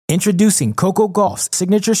Introducing Coco Gauff's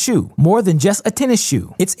signature shoe, more than just a tennis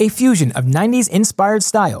shoe. It's a fusion of 90s-inspired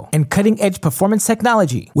style and cutting-edge performance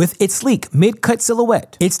technology. With its sleek mid-cut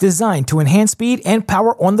silhouette, it's designed to enhance speed and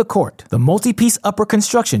power on the court. The multi-piece upper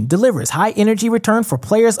construction delivers high-energy return for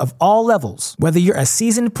players of all levels. Whether you're a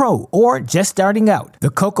seasoned pro or just starting out, the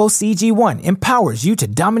Coco CG1 empowers you to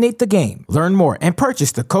dominate the game. Learn more and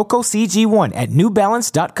purchase the Coco CG1 at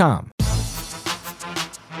newbalance.com.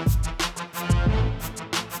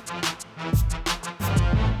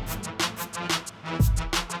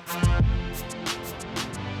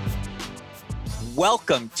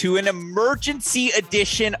 Welcome to an emergency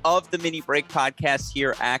edition of the Mini Break podcast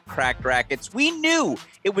here at Cracked Rackets. We knew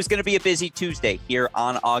it was going to be a busy Tuesday here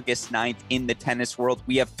on August 9th in the tennis world.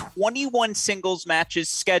 We have 21 singles matches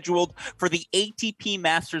scheduled for the ATP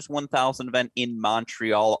Masters 1000 event in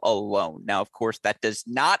Montreal alone. Now, of course, that does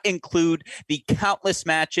not include the countless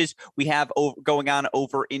matches we have going on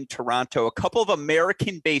over in Toronto. A couple of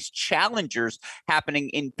American-based challengers happening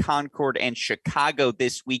in Concord and Chicago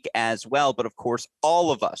this week as well. But of course,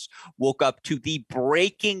 all of us woke up to the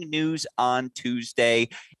breaking news on Tuesday.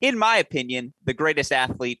 In my opinion, the greatest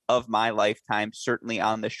athlete of my lifetime, certainly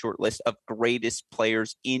on the short list of greatest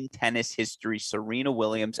players in tennis history, Serena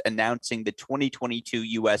Williams, announcing the 2022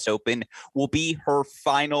 U.S. Open will be her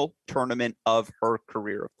final tournament of her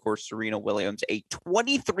career. Of course, Serena Williams, a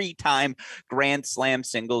 23-time Grand Slam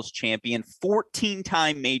singles champion,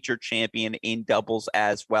 14-time major champion in doubles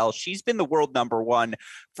as well. She's been the world number one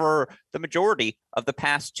for the majority of the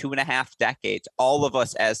past 2.5 decades. All of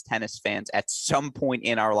us as tennis fans at some point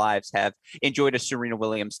in our lives have enjoyed a Serena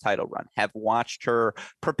Williams title run, have watched her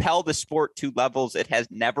propel the sport to levels it has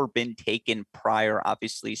never been taken prior.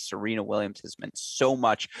 Obviously, Serena Williams has meant so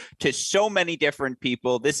much to so many different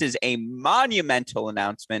people. This is a monumental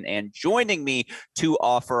announcement, and joining me to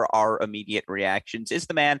offer our immediate reactions is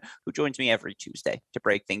the man who joins me every Tuesday to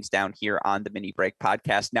break things down here on the Mini Break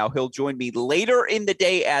podcast. Now, he'll join me later in the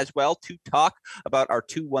day as well to talk about our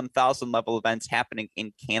two 1000 level events happening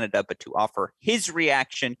in Canada, but to offer his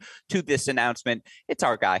reaction to this announcement, it's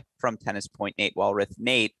our guy from Tennis Point, Nate Walrath.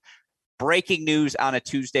 Nate, breaking news on a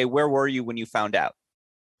Tuesday. Where were you when you found out?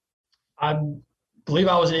 I believe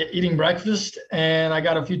I was eating breakfast, and I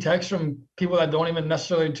got a few texts from people that don't even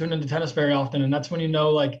necessarily tune into tennis very often, and that's when you know,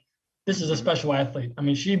 like, this is a special athlete. I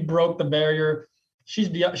mean, she broke the barrier. She's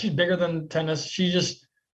bigger than tennis.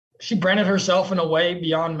 She branded herself in a way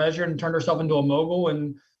beyond measure and turned herself into a mogul.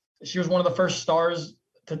 And she was one of the first stars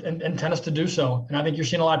in tennis to do so. And I think you're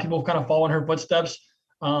seeing a lot of people kind of follow in her footsteps,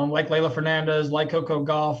 like Leylah Fernandez, like Coco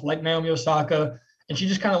Gauff, like Naomi Osaka. And she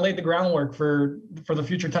just kind of laid the groundwork for the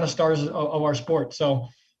future tennis stars of our sport. So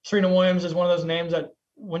Serena Williams is one of those names that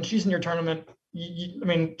when she's in your tournament,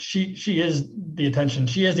 she is the attention.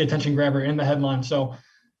 She is the attention grabber in the headline. So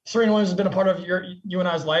Serena Williams has been a part of you and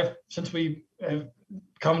I's life since we have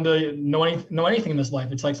come to know anything in this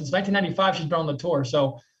life. It's like since 1995, she's been on the tour.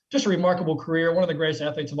 So just a remarkable career, one of the greatest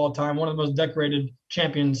athletes of all time, one of the most decorated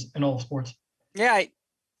champions in all of sports. Yeah,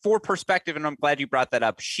 for perspective, and I'm glad you brought that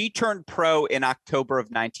up, she turned pro in October of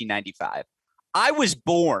 1995. I was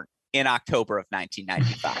born in October of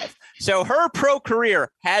 1995. So her pro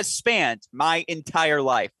career has spanned my entire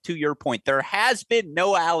life. To your point, there has been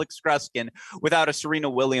no Alex Gruskin without a Serena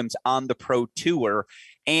Williams on the pro tour.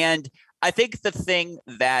 And I think the thing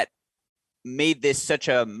that made this such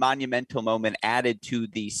a monumental moment, added to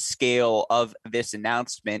the scale of this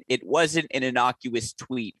announcement, it wasn't an innocuous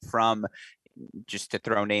tweet from, just to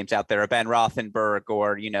throw names out there, a Ben Rothenberg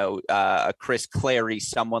or, a Chris Clary,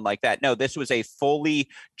 someone like that. No, this was a fully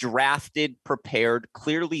drafted, prepared,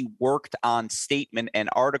 clearly worked on statement and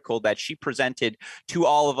article that she presented to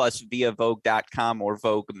all of us via Vogue.com or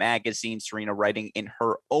Vogue magazine. Serena writing in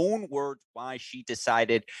her own words why she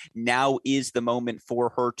decided now is the moment for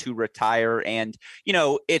her to retire. And,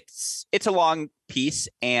 it's a long piece,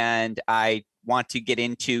 and I want to get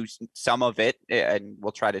into some of it, and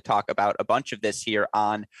we'll try to talk about a bunch of this here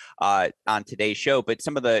on today's show. But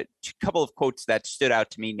some of the couple of quotes that stood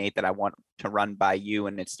out to me, Nate, that I want to run by you,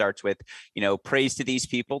 and it starts with, praise to these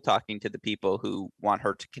people, talking to the people who want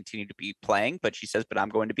her to continue to be playing. But she says, but I'm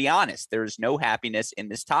going to be honest, there is no happiness in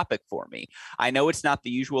this topic for me. I know it's not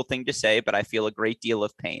the usual thing to say, but I feel a great deal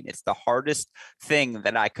of pain. It's the hardest thing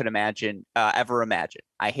that I could ever imagine.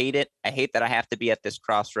 I hate it. I hate that I have to be at this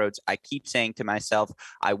crossroads. I keep saying to myself,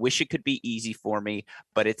 I wish it could be easy for me,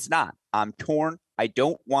 but it's not. I'm torn. I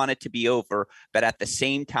don't want it to be over, but at the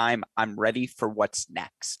same time, I'm ready for what's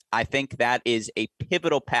next. I think that is a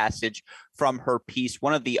pivotal passage from her piece.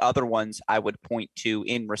 One of the other ones I would point to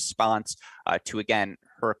in response to, again,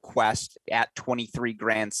 her quest at 23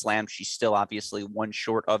 Grand Slams. She's still obviously one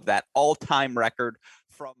short of that all-time record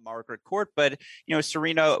from Margaret Court. But,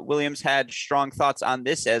 Serena Williams had strong thoughts on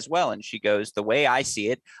this as well. And she goes, the way I see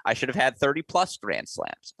it, I should have had 30 plus Grand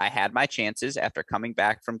Slams. I had my chances after coming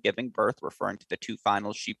back from giving birth, referring to the two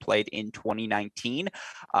finals she played in 2019.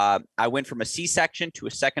 I went from a C-section to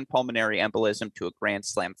a second pulmonary embolism to a Grand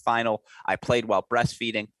Slam final. I played while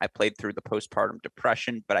breastfeeding. I played through the postpartum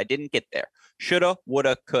depression, but I didn't get there. Shoulda,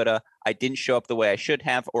 woulda, coulda. I didn't show up the way I should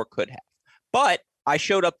have or could have. But I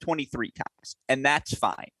showed up 23 times, and that's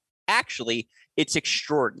fine. Actually, it's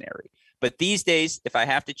extraordinary. But these days, if I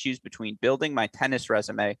have to choose between building my tennis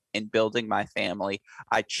resume and building my family,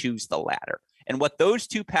 I choose the latter. And what those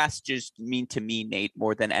two passages mean to me, Nate,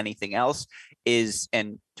 more than anything else is,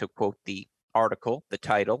 and to quote the article, the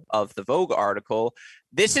title of the Vogue article,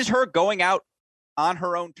 this is her going out on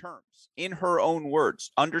her own terms, in her own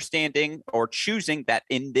words, understanding or choosing that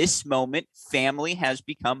in this moment, family has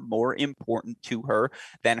become more important to her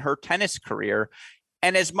than her tennis career.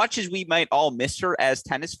 And as much as we might all miss her as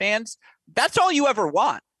tennis fans, that's all you ever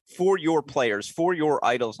want for your players, for your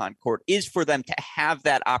idols on court, is for them to have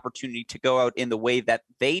that opportunity to go out in the way that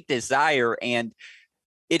they desire. And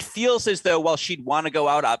it feels as though, while she'd want to go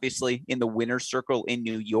out, obviously, in the winner's circle in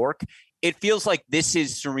New York, it feels like this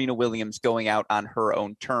is Serena Williams going out on her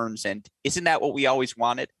own terms. And isn't that what we always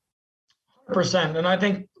wanted? 100%. And I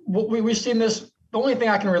think we've seen this. The only thing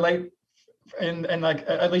I can relate, and like,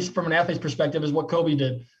 at least from an athlete's perspective, is what Kobe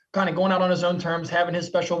did, kind of going out on his own terms, having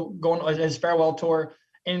his his farewell tour.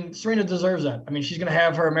 And Serena deserves that. I mean, she's going to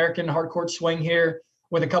have her American hardcourt swing here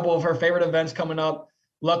with a couple of her favorite events coming up.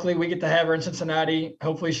 Luckily, we get to have her in Cincinnati.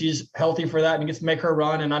 Hopefully she's healthy for that and gets to make her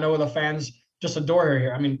run. And I know the fans just adore her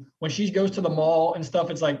here. I mean, when she goes to the mall and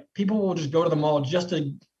stuff, it's like people will just go to the mall just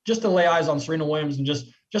to lay eyes on Serena Williams and just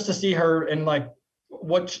to see her and like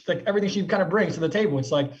everything she kind of brings to the table.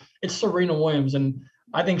 It's like, it's Serena Williams. And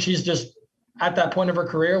I think she's just at that point of her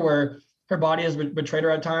career where her body has betrayed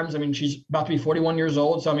her at times. I mean, she's about to be 41 years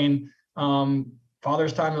old. So, I mean,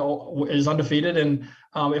 Father's Time is undefeated. And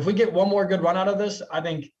if we get one more good run out of this, I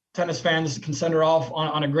think tennis fans can send her off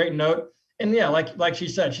on a great note. And yeah, like she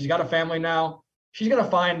said, she's got a family now. She's going to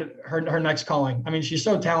find her next calling. I mean, she's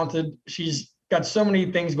so talented. She's got so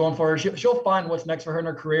many things going for her. She'll find what's next for her in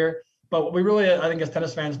her career. But we really, I think, as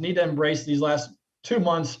tennis fans, need to embrace these last 2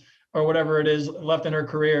 months or whatever it is left in her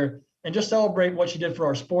career and just celebrate what she did for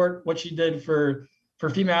our sport, what she did for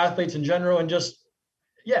female athletes in general. And just,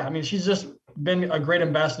 yeah, I mean, she's just been a great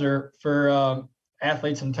ambassador for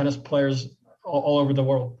athletes and tennis players all over the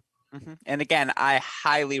world. Mm-hmm. And again, I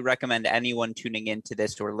highly recommend anyone tuning into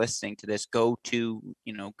this or listening to this, go to,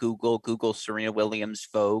 Google Serena Williams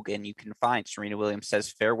Vogue, and you can find Serena Williams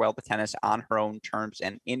says farewell to tennis on her own terms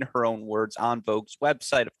and in her own words on Vogue's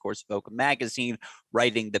website, of course, Vogue magazine,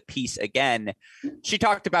 writing the piece again. She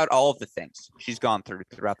talked about all of the things she's gone through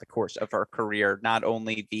throughout the course of her career, not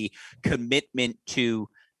only the commitment to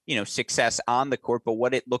success on the court, but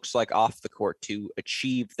what it looks like off the court to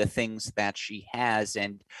achieve the things that she has.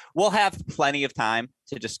 And we'll have plenty of time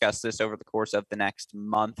to discuss this over the course of the next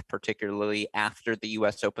month, particularly after the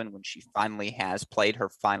US Open, when she finally has played her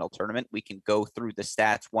final tournament. We can go through the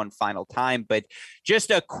stats one final time, but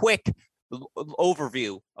just a quick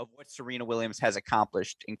overview of what Serena Williams has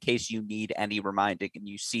accomplished in case you need any reminding and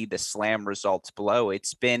you see the slam results below.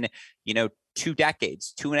 It's been,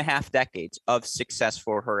 2.5 decades of success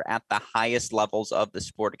for her at the highest levels of the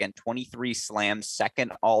sport. Again, 23 slams,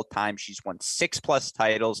 second all time. She's won 6+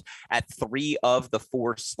 titles at 3 of the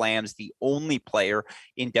 4 slams, the only player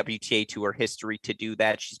in WTA Tour history to do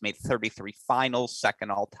that. She's made 33 finals,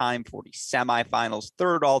 second all time, 40 semifinals,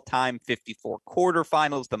 third all time, 54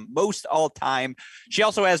 quarterfinals, the most all time. She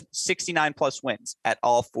also has 69+ wins at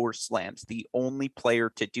all 4 slams, the only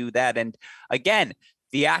player to do that. And again,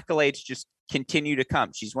 the accolades just continue to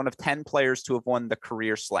come. She's one of 10 players to have won the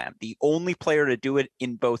career slam, the only player to do it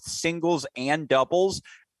in both singles and doubles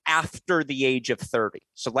after the age of 30.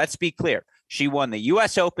 So let's be clear. She won the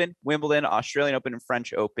US Open, Wimbledon, Australian Open, and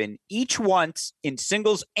French Open, each once in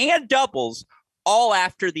singles and doubles, all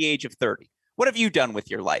after the age of 30. What have you done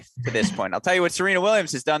with your life to this point? I'll tell you what Serena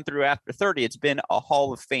Williams has done through after 30. It's been a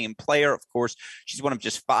Hall of Fame player. Of course, she's one of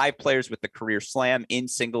just 5 players with the career slam in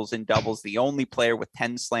singles and doubles, the only player with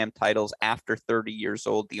 10 slam titles after 30 years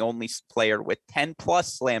old, the only player with 10+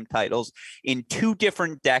 slam titles in 2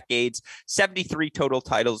 different decades, 73 total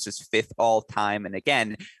titles, is 5th all time. And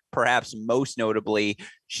again, perhaps most notably,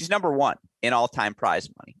 she's number 1 in all-time prize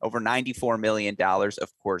money, over $94 million.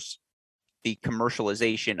 Of course, the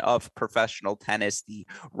commercialization of professional tennis, the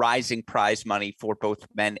rising prize money for both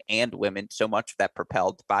men and women, so much of that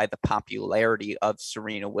propelled by the popularity of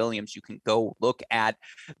Serena Williams. You can go look at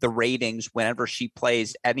the ratings whenever she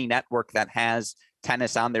plays. Any network that has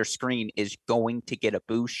tennis on their screen is going to get a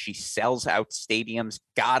boost. She sells out stadiums.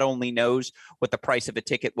 God only knows what the price of a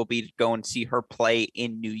ticket will be to go and see her play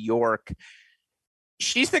in New York.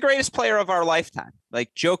 She's the greatest player of our lifetime.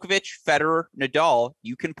 Like Djokovic, Federer, Nadal,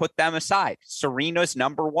 you can put them aside. Serena's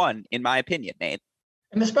number one, in my opinion, Nate.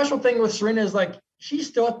 And the special thing with Serena is she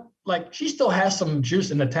still has some juice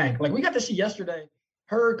in the tank. Like we got to see yesterday,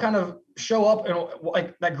 her kind of show up and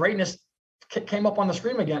like that greatness came up on the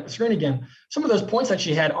screen again. Some of those points that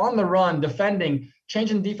she had on the run, defending,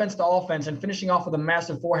 changing defense to offense, and finishing off with a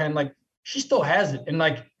massive forehand. Like she still has it, and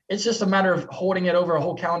like it's just a matter of holding it over a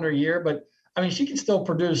whole calendar year. But I mean, she can still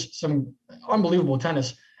produce some unbelievable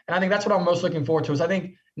tennis. And I think that's what I'm most looking forward to is I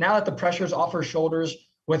think now that the pressure is off her shoulders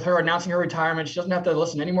with her announcing her retirement, she doesn't have to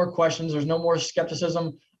listen to any more questions. There's no more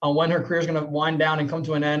skepticism on when her career is going to wind down and come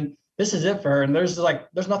to an end. This is it for her. And there's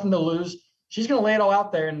nothing to lose. She's going to lay it all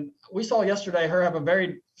out there. And we saw yesterday her have a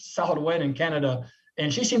very solid win in Canada.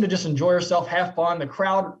 And she seemed to just enjoy herself, have fun. The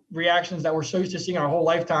crowd reactions that we're so used to seeing our whole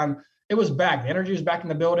lifetime, it was back. The energy was back in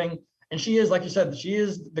the building. And she is, like you said, she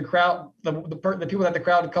is the crowd, the people that the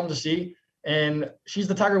crowd come to see. And she's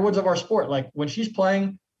the Tiger Woods of our sport. Like when she's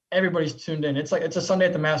playing, everybody's tuned in. It's a Sunday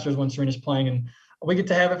at the Masters when Serena's playing, and we get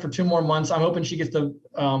to have it for 2 more months. I'm hoping she gets to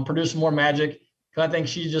produce some more magic, because I think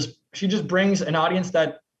she just brings an audience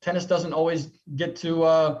that tennis doesn't always get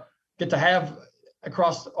to have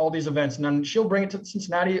across all these events. And then she'll bring it to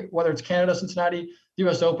Cincinnati, whether it's Canada, Cincinnati, the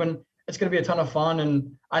U.S. Open. It's going to be a ton of fun,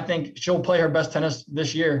 and I think she'll play her best tennis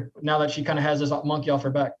this year now that she kind of has this monkey off her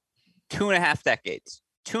back. 2.5 decades.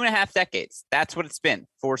 2.5 decades. That's what it's been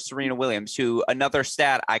for Serena Williams, who, another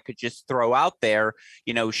stat I could just throw out there,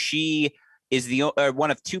 she is the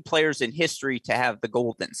one of 2 players in history to have the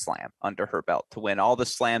Golden Slam under her belt, to win all the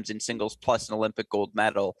slams in singles plus an Olympic gold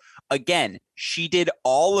medal. Again, she did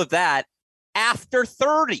all of that after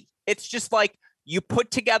 30. It's just like, you put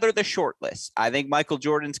together the short list. I think Michael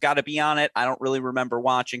Jordan's got to be on it. I don't really remember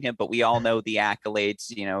watching him, but we all know the accolades,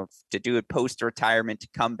 to do it post-retirement, to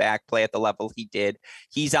come back, play at the level he did.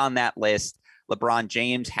 He's on that list. LeBron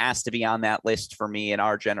James has to be on that list for me in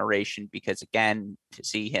our generation, because again, to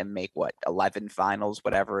see him make 11 finals,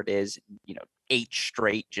 whatever it is, 8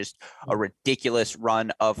 straight, just a ridiculous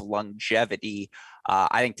run of longevity.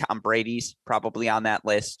 I think Tom Brady's probably on that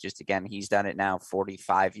list. Just again, he's done it now,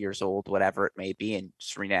 45 years old, whatever it may be. And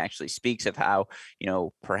Serena actually speaks of how,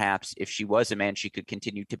 perhaps if she was a man, she could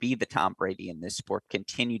continue to be the Tom Brady in this sport,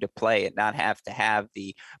 continue to play and not have to have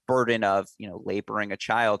the burden of, laboring a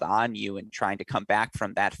child on you and trying to come back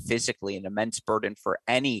from that physically, an immense burden for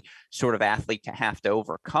any sort of athlete to have to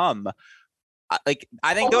overcome.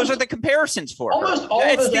 I think those are the comparisons for her.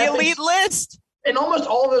 It's the elite list. And almost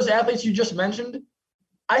all of those athletes you just mentioned,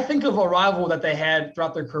 I think of a rival that they had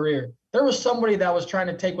throughout their career. There was somebody that was trying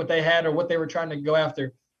to take what they had or what they were trying to go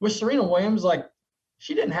after. With Serena Williams,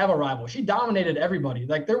 she didn't have a rival. She dominated everybody.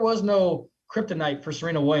 There was no kryptonite for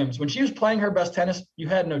Serena Williams. When she was playing her best tennis, you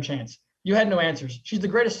had no chance. You had no answers. She's the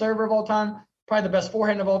greatest server of all time, probably the best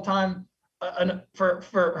forehand of all time. And for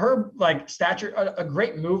her stature, a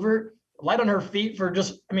great mover, light on her feet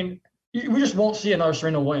we just won't see another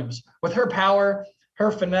Serena Williams. With her power,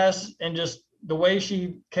 her finesse, and just the way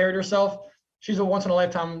she carried herself, she's a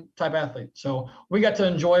once-in-a-lifetime type athlete. So we got to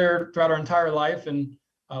enjoy her throughout her entire life, and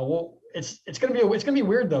it's gonna be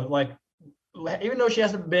weird though. Even though she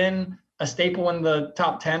hasn't been a staple in the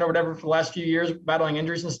top 10 or whatever for the last few years, battling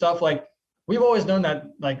injuries and stuff, we've always known that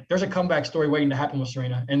there's a comeback story waiting to happen with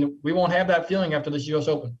Serena, and we won't have that feeling after this U.S.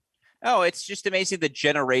 Open. Oh, it's just amazing the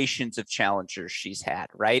generations of challengers she's had,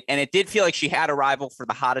 right? And it did feel like she had a rival for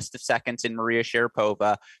the hottest of seconds in Maria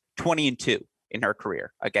Sharapova, 20-2 in her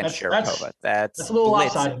career against Sharapova. That's a little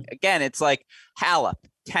lopsided. Again, it's like Halep,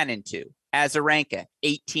 10-2. Azarenka,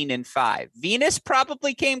 18-5. Venus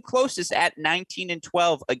probably came closest at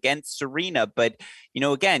 19-12 against Serena. But,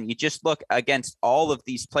 again, you just look against all of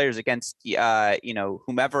these players, against,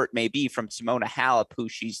 whomever it may be, from Simona Halep, who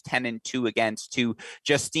she's 10-2 against, to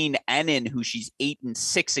Justine Henin, who she's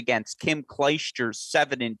 8-6 against, Kim Clijsters,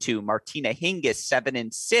 7-2, Martina Hingis,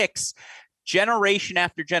 7-6. Generation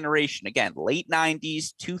after generation, again, late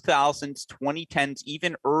 90s, 2000s, 2010s,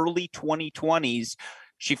 even early 2020s.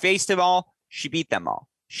 She faced them all. She beat them all.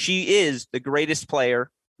 She is the greatest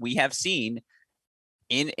player we have seen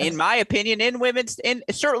In my opinion, in women's,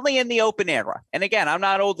 certainly in the open era. And again, I'm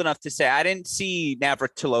not old enough to say I didn't see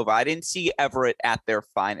Navratilova. I didn't see Everett at their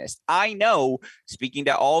finest. I know, speaking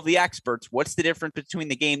to all the experts, what's the difference between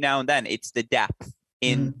the game now and then? It's the depth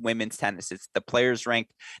in women's tennis. It's the players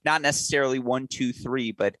ranked not necessarily 1, 2,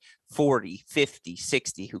 3, but 40, 50,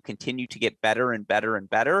 60 who continue to get better and better and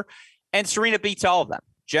better. And Serena beats all of them.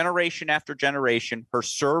 Generation after generation. Her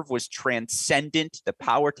serve was transcendent. The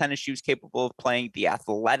power tennis she was capable of playing, the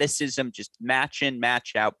athleticism, just match in,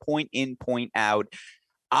 match out, point in, point out.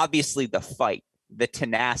 Obviously, the fight, the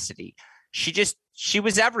tenacity. She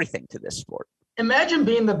was everything to this sport. Imagine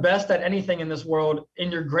being the best at anything in this world, and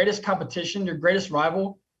your greatest competition, your greatest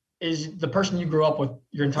rival is the person you grew up with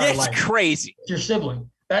your entire life. It's crazy. It's your sibling.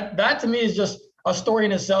 That to me is just a story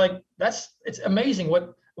in itself. Like it's amazing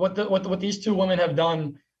what these two women have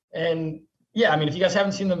done. And yeah, I mean, if you guys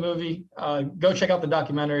haven't seen the movie, go check out the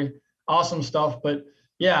documentary. Awesome stuff. But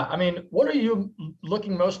yeah, I mean, what are you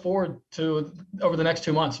looking most forward to over the next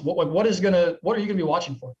 2 months? What are you gonna be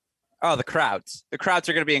watching for? Oh, the crowds. The crowds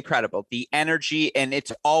are going to be incredible. The energy, and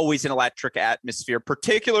it's always an electric atmosphere,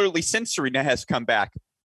 particularly since Serena has come back,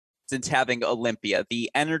 since having Olympia. The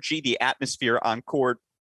energy, the atmosphere on court,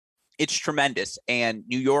 it's tremendous. And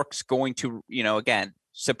New York's going to, again,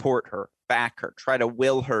 support her, back her, try to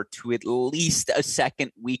will her to at least a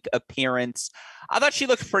second week appearance. I thought she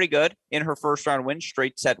looked pretty good in her first round win,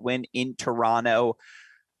 straight set win in Toronto.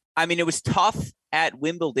 I mean, it was tough at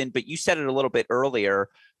Wimbledon, but you said it a little bit earlier.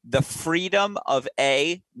 The freedom of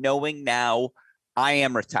knowing now I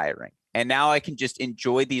am retiring and now I can just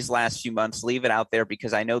enjoy these last few months, leave it out there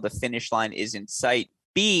because I know the finish line is in sight.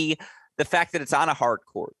 B, the fact that it's on a hard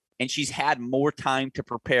court and she's had more time to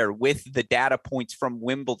prepare with the data points from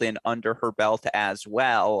Wimbledon under her belt as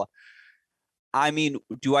well. I mean,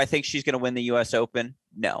 do I think she's going to win the US Open?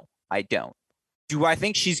 No, I don't. Do I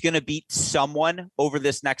think she's going to beat someone over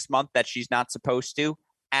this next month that she's not supposed to?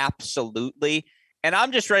 Absolutely. And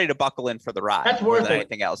I'm just ready to buckle in for the ride. That's worth it.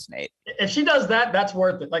 Anything else, Nate? If she does that, that's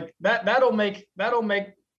worth it. Like that'll make.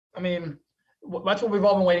 I mean, that's what we've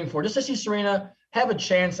all been waiting for. Just to see Serena have a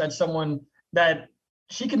chance at someone that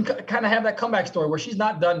she can kind of have that comeback story where she's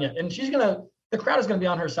not done yet, and the crowd is gonna be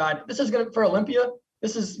on her side. This is for Olympia.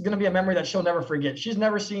 This is gonna be a memory that she'll never forget. She's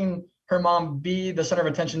never seen her mom be the center of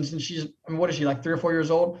attention since what is she, like 3 or 4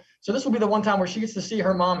 years old? So this will be the one time where she gets to see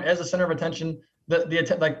her mom as the center of attention,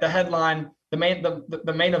 the headline, the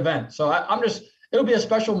main event. So it'll be a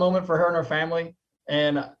special moment for her and her family.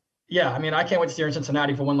 And yeah, I mean, I can't wait to see her in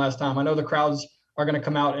Cincinnati for one last time. I know the crowds are going to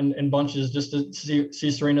come out in bunches just to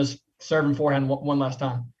see Serena's serve and forehand one last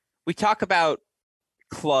time. We talk about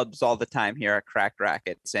clubs all the time here at Cracked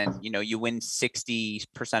Rackets, and you win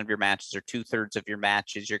 60% of your matches or 2/3 of your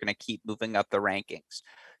matches, you're going to keep moving up the rankings.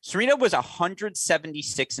 Serena was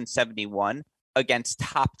 176 and 71 against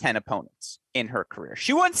top 10 opponents in her career.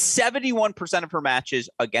 She won 71% of her matches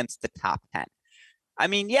against the top 10. I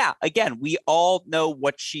mean, yeah, again, we all know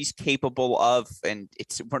what she's capable of, and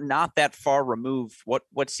we're not that far removed.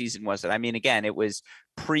 What season was it? I mean, again, it was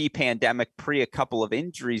pre-pandemic, pre a couple of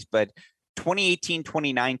injuries, but 2018,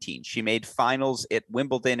 2019, she made finals at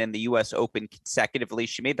Wimbledon and the US Open consecutively.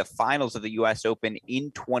 She made the finals of the US Open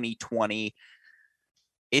in 2020.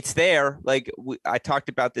 It's there. Like I talked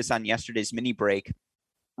about this on yesterday's mini break.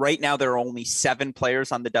 Right now, there are only 7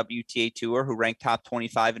 players on the WTA Tour who rank top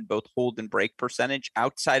 25 in both hold and break percentage.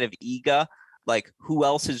 Outside of Iga, like who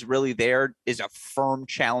else is really there is a firm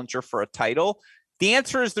challenger for a title? The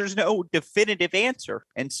answer is there's no definitive answer.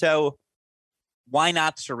 And so why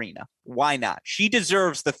not Serena? Why not? She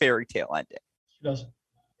deserves the fairy tale ending. She does.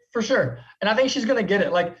 For sure. And I think she's going to get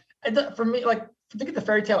it. Like for me, like to get the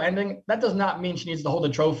fairy tale ending, that does not mean she needs to hold a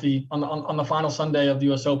trophy on the final Sunday of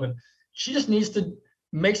the US Open. She just needs to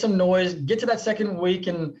make some noise, get to that second week.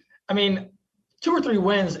 And I mean, 2 or 3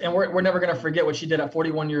 wins, and we're never going to forget what she did at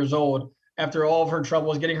 41 years old after all of her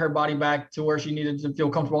troubles, getting her body back to where she needed to feel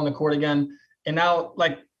comfortable on the court again. And now,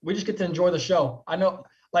 like, we just get to enjoy the show. I know,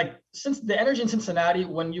 like, since the energy in Cincinnati,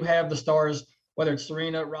 when you have the stars, whether it's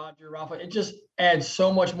Serena, Roger, Rafa, it just adds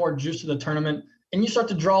so much more juice to the tournament. And you start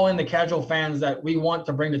to draw in the casual fans that we want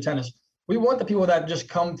to bring to tennis. We want the people that just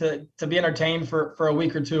come to be entertained for a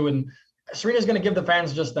week or two. And Serena's going to give the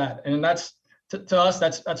fans just that. And that's to us,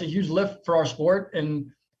 that's a huge lift for our sport.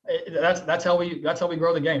 And that's how we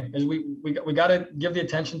grow the game, is we got to give the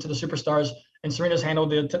attention to the superstars, and Serena's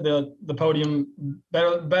handled the podium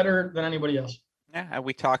better than anybody else. Yeah,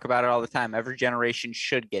 we talk about it all the time. Every generation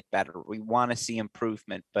should get better. We want to see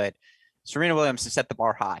improvement, but Serena Williams has set the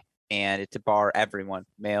bar high. and it's a bar everyone,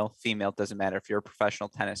 male, female, doesn't matter. If you're a professional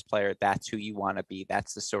tennis player, that's who you want to be.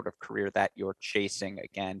 That's the sort of career that you're chasing.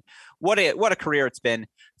 Again, what a career it's been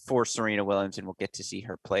for Serena Williams, and we'll get to see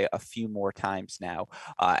her play a few more times now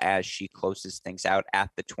as she closes things out at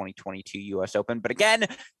the 2022 U.S. Open. But again,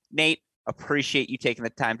 Nate, appreciate you taking the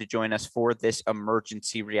time to join us for this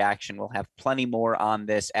emergency reaction. We'll have plenty more on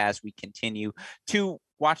this as we continue to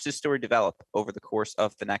watch this story develop over the course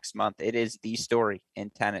of the next month. It is the story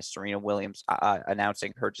in tennis. Serena Williams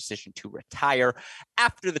announcing her decision to retire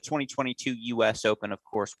after the 2022 U.S. Open. Of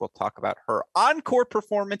course, we'll talk about her on-court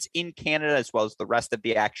performance in Canada as well as the rest of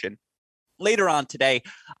the action later on today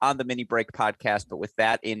on the Mini Break podcast. But with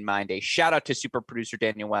that in mind, a shout out to super producer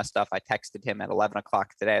Daniel Westoff. I texted him at 11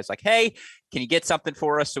 o'clock today. I was like, hey, can you get something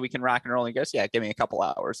for us so we can rock and roll? And he goes, yeah, give me a couple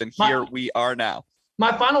hours. And here we are now.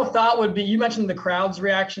 My final thought would be, you mentioned the crowd's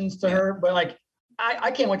reactions to her, but like, I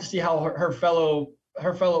can't wait to see how her fellow,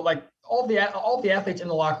 like all the athletes in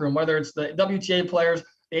the locker room, whether it's the WTA players,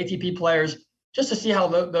 the ATP players, just to see how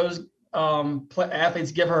those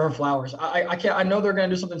athletes give her flowers. I know they're going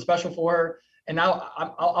to do something special for her. And now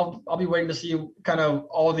I'll be waiting to see kind of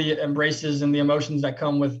all the embraces and the emotions that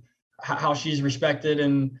come with how she's respected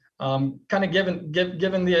and kind of given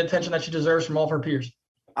the attention that she deserves from all of her peers.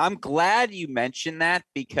 I'm glad you mentioned that,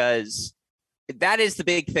 because that is the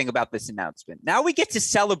big thing about this announcement. Now we get to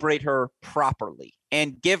celebrate her properly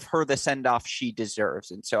and give her the send-off she deserves.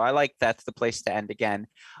 And so I like that's the place to end again.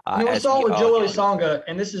 We saw with Joel Tsonga,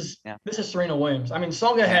 and this is Serena Williams. I mean,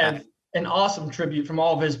 Tsonga had an awesome tribute from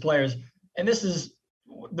all of his players, and this is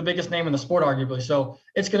the biggest name in the sport, arguably. So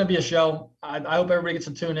it's going to be a show. I hope everybody gets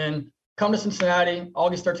to tune in. Come to Cincinnati,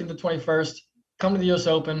 August 13th to 21st. Come to the U.S.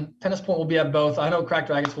 Open. Tennis Point will be at both. I know Cracked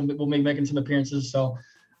Rackets will be making some appearances, so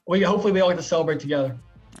hopefully we all get to celebrate together.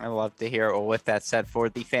 I love to hear it. Well, with that said, for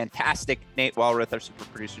the fantastic Nate Walrath, our super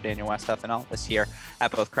producer Daniel Westoff, and all of us here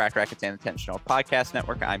at both Cracked Rackets and the Intentional Podcast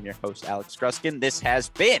Network, I'm your host, Alex Gruskin. This has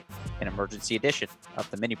been an emergency edition of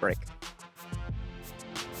the Mini Break.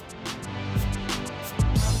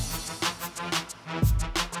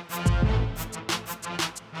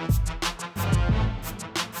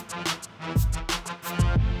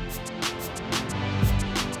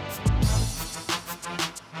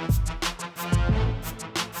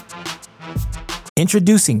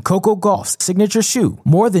 Introducing Coco Gauff's signature shoe.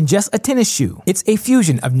 More than just a tennis shoe, it's a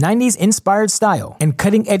fusion of 90s inspired style and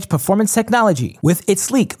cutting-edge performance technology. With its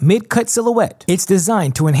sleek mid-cut silhouette, it's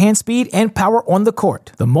designed to enhance speed and power on the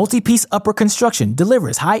court. The multi-piece upper construction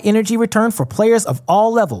delivers high-energy return for players of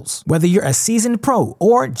all levels. Whether you're a seasoned pro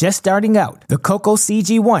or just starting out, the Coco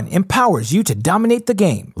CG1 empowers you to dominate the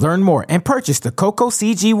game. Learn more and purchase the Coco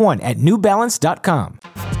CG1 at NewBalance.com.